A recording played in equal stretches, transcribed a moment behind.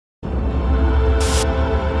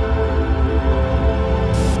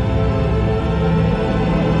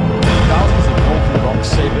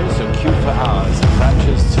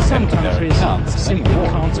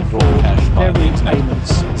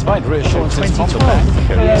payments. It's quite reassuring since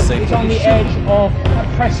 2012 is on the edge of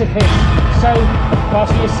a precipice. So,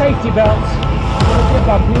 fasten your safety belts. It'll be a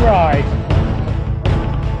bumpy ride.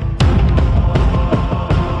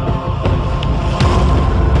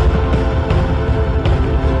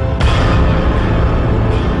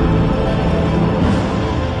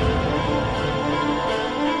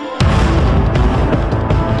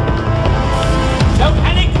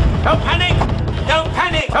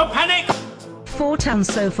 Four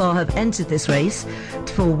towns so far have entered this race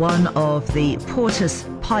for one of the Portas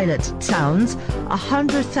pilot towns.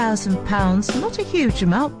 £100,000, not a huge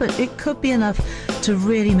amount, but it could be enough to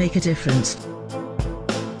really make a difference.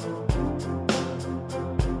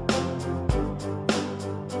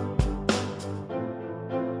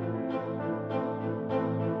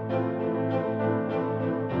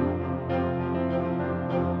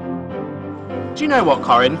 Do you know what,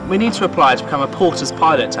 Corin? We need to apply to become a Portas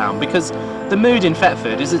pilot town because the mood in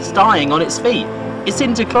Thetford is it's dying on its feet. It's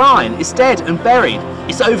in decline, it's dead and buried,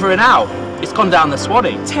 it's over and out, it's gone down the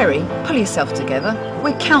swaddy. Terry, pull yourself together.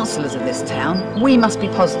 We're councillors of this town. We must be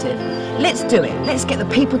positive. Let's do it. Let's get the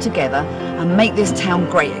people together and make this town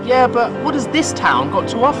great again. Yeah, but what has this town got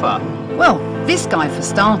to offer? Well, this guy for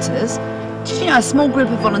starters. Did you know a small group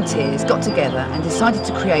of volunteers got together and decided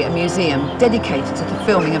to create a museum dedicated to the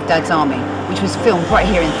filming of Dad's Army, which was filmed right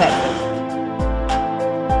here in Thetford.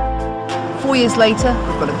 4 years later,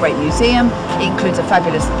 we've got a great museum. It includes a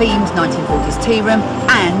fabulous themed 1940s tea room,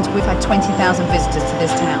 and we've had 20,000 visitors to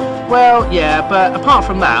this town. Well, yeah, but apart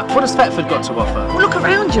from that, what has Thetford got to offer? Well, look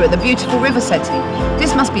around you at the beautiful river setting.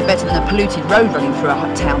 This must be better than a polluted road running through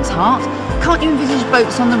a town's heart. Can't you envisage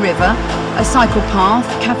boats on the river, a cycle path,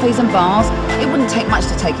 cafes and bars? It wouldn't take much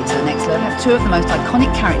to take it to the next level. We have two of the most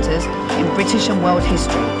iconic characters in British and world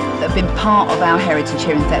history that have been part of our heritage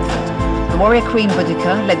here in Thetford. The warrior Queen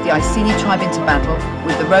Boudica led the Iceni tribe into battle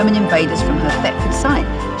with the Roman invaders from her Thetford site.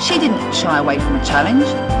 She didn't shy away from a challenge.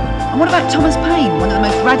 And what about Thomas Paine, one of the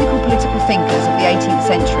most radical political thinkers of the 18th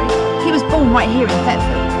century? He was born right here in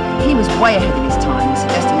Thetford. He was way ahead of his time,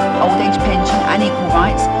 suggesting old age pension and equal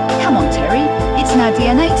rights. Come on, Terry, it's in our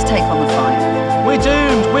DNA to take on the fight. We're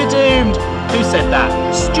doomed, we're doomed! Who said that?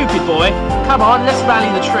 Stupid boy! Come on, let's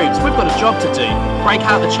rally the troops, we've got a job to do. Break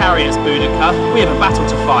out the chariots, Boudica, we have a battle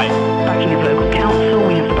to fight. Backing of local council,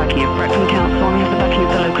 we have the backing of Brecon Council, and we have the backing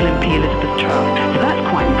of the local MP Elizabeth Trust. So that's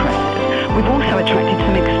quite impressive. We've also attracted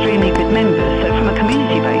some extremely good members, so from a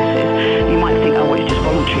community basis, you might think, oh, well, it's just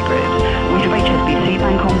voluntary groups. We have HSBC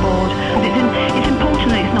Bank on board. It's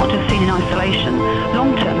important that it's not just seen in isolation.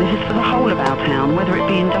 Long term, this is for the whole of our town, whether it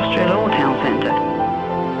be industrial or town centre.